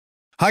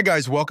Hi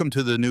guys, welcome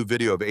to the new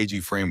video of AG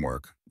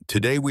Framework.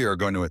 Today we are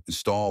going to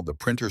install the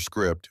printer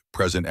script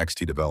present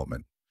XT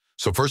development.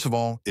 So first of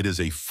all, it is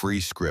a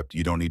free script.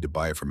 You don't need to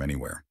buy it from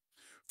anywhere.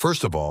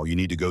 First of all, you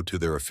need to go to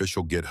their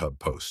official GitHub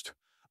post.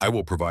 I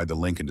will provide the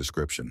link in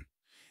description.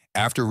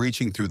 After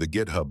reaching through the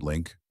GitHub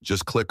link,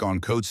 just click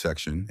on code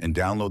section and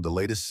download the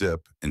latest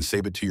zip and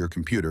save it to your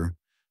computer,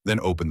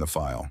 then open the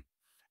file.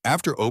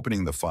 After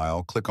opening the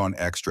file, click on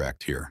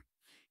extract here.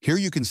 Here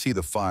you can see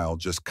the file,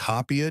 just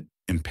copy it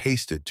and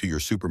paste it to your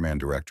Superman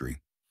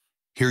directory.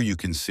 Here you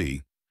can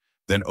see,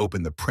 then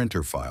open the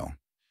printer file.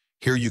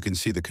 Here you can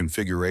see the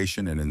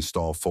configuration and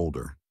install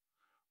folder.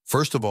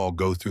 First of all,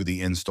 go through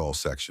the install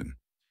section.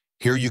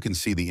 Here you can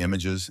see the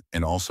images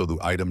and also the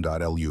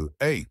item.lua.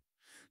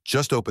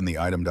 Just open the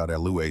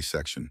item.lua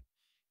section.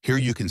 Here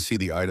you can see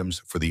the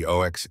items for the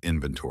OX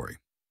inventory.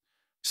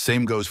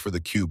 Same goes for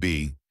the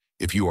QB.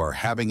 If you are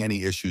having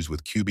any issues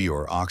with QB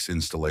or OX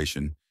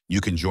installation, you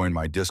can join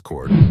my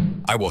Discord.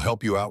 I will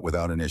help you out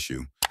without an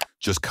issue.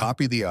 Just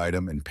copy the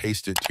item and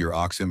paste it to your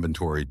OX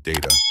inventory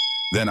data,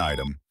 then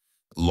item,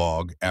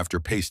 log.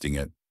 After pasting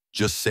it,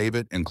 just save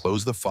it and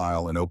close the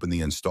file and open the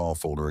install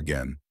folder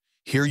again.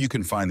 Here you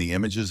can find the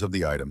images of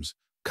the items,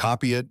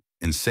 copy it,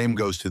 and same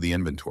goes to the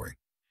inventory.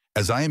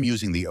 As I am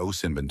using the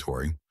OS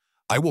inventory,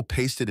 I will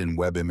paste it in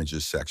web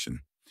images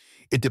section.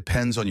 It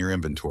depends on your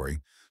inventory,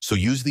 so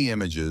use the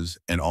images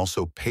and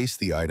also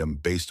paste the item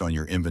based on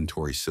your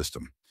inventory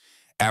system.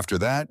 After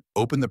that,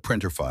 open the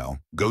printer file,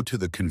 go to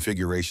the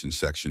configuration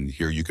section.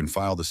 Here you can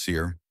file the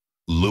SEER,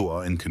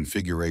 Lua and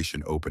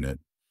configuration, open it.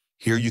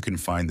 Here you can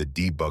find the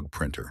debug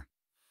printer.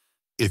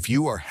 If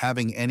you are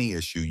having any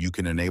issue, you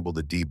can enable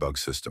the debug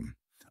system.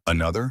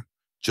 Another,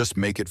 just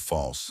make it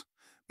false.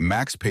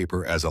 Max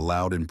paper as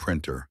allowed in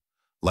printer,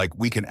 like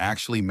we can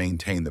actually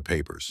maintain the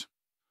papers.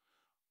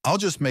 I'll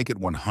just make it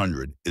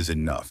 100 is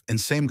enough,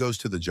 and same goes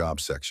to the job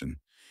section.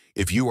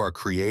 If you are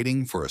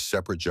creating for a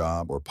separate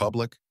job or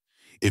public,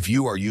 if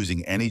you are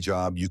using any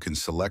job, you can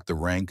select the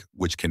rank,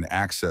 which can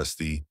access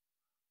the,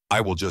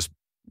 I will just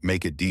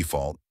make it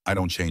default. I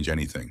don't change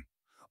anything.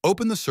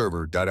 Open the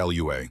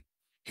server.lua.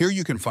 Here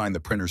you can find the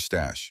printer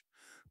stash.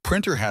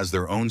 Printer has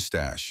their own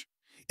stash.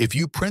 If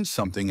you print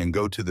something and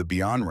go to the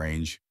beyond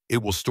range,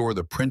 it will store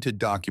the printed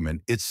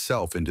document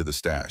itself into the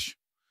stash.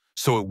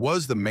 So it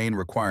was the main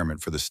requirement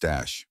for the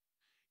stash.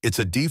 It's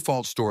a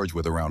default storage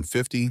with around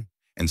 50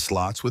 and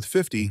slots with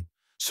 50,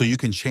 so you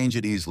can change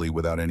it easily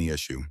without any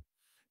issue.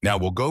 Now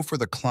we'll go for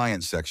the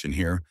client section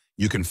here.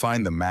 You can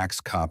find the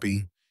max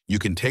copy. You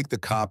can take the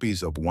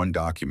copies of one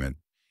document.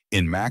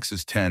 In max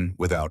is 10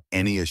 without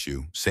any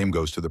issue. Same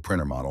goes to the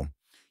printer model.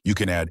 You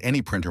can add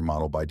any printer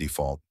model by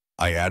default.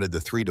 I added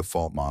the 3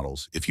 default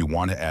models. If you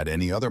want to add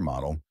any other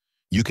model,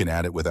 you can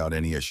add it without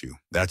any issue.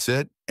 That's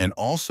it. And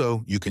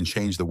also you can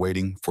change the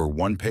waiting for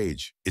one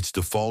page. Its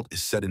default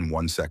is set in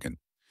 1 second.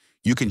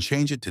 You can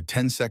change it to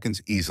 10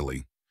 seconds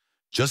easily.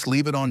 Just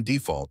leave it on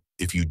default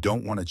if you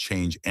don't want to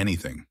change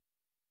anything.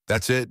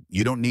 That's it.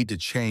 You don't need to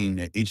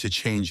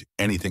change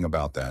anything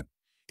about that.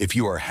 If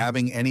you are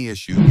having any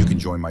issue, you can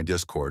join my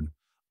Discord.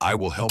 I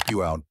will help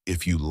you out.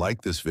 If you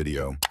like this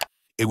video,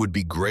 it would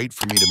be great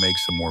for me to make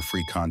some more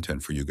free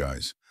content for you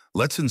guys.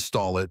 Let's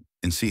install it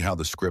and see how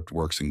the script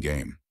works in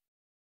game.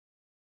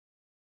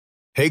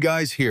 Hey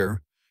guys,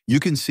 here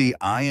you can see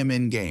I am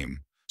in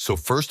game. So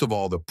first of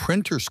all, the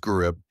printer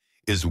script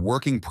is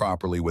working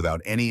properly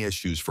without any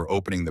issues. For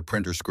opening the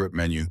printer script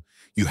menu,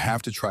 you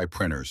have to try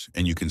printers,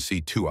 and you can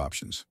see 2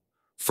 options.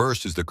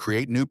 First is the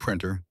create new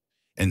printer,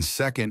 and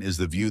second is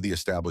the view the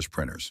established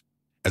printers.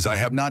 As I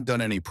have not done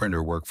any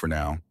printer work for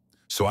now,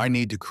 so I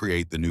need to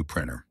create the new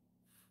printer.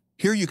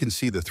 Here you can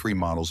see the 3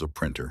 models of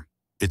printer.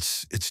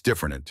 It's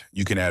different.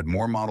 You can add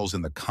more models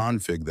in the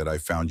config that I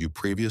found you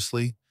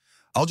previously.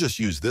 I'll just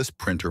use this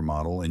printer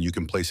model and you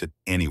can place it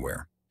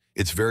anywhere.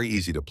 It's very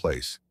easy to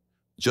place.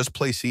 Just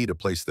place E to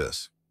place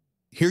this.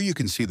 Here you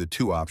can see the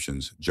 2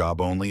 options, job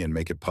only and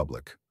make it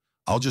public.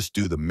 I'll just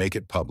do the make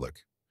it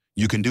public.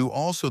 You can do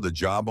also the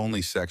job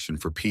only section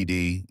for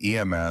PD,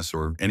 EMS,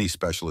 or any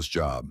specialist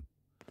job.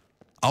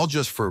 I'll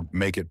just for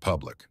make it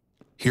public.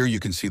 Here you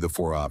can see the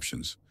 4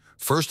 options.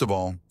 First of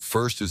all,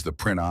 first is the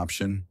print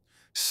option.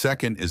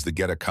 Second is the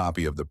get a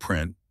copy of the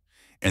print.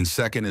 And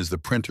second is the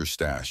printer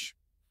stash.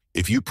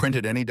 If you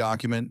printed any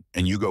document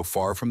and you go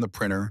far from the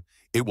printer,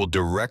 it will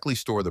directly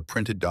store the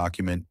printed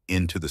document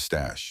into the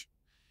stash.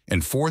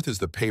 And fourth is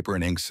the paper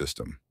and ink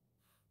system.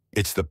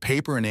 It's the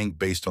paper and ink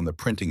based on the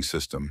printing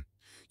system.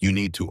 You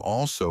need to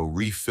also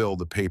refill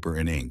the paper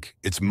and ink.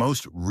 It's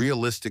most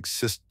realistic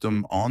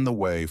system on the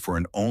way for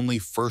an only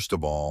first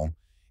of all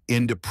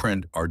into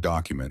print our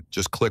document.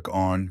 Just click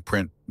on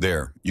print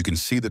there. You can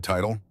see the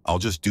title. I'll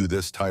just do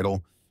this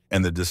title,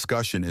 and the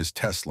discussion is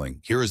test link.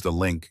 Here is the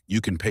link. You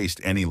can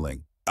paste any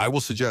link. I will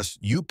suggest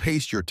you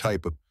paste your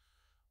type of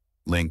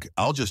link.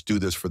 I'll just do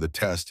this for the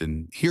test,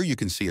 and here you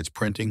can see it's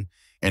printing,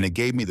 and it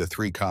gave me the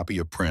 3 copy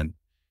of print.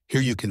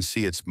 Here you can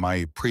see it's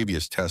my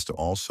previous test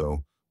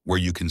also, where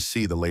you can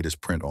see the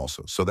latest print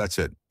also. So that's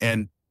it.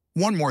 And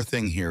one more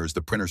thing here is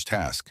the printer's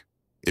task.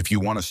 If you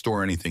want to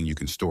store anything, you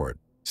can store it.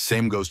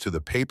 Same goes to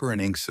the paper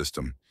and ink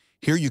system.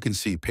 Here you can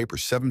see paper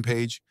 7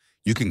 page.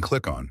 You can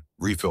click on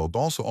refill.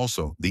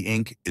 Also, the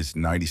ink is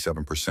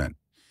 97%.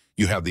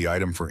 You have the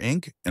item for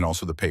ink and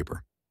also the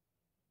paper.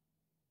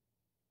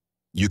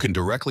 You can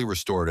directly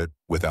restore it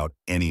without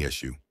any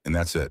issue, and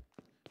that's it.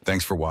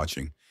 Thanks for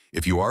watching.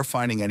 If you are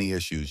finding any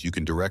issues, you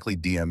can directly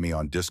DM me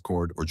on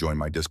Discord or join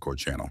my Discord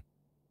channel.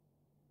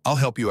 I'll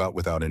help you out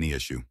without any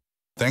issue.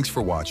 Thanks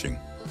for watching.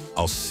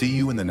 I'll see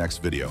you in the next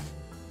video.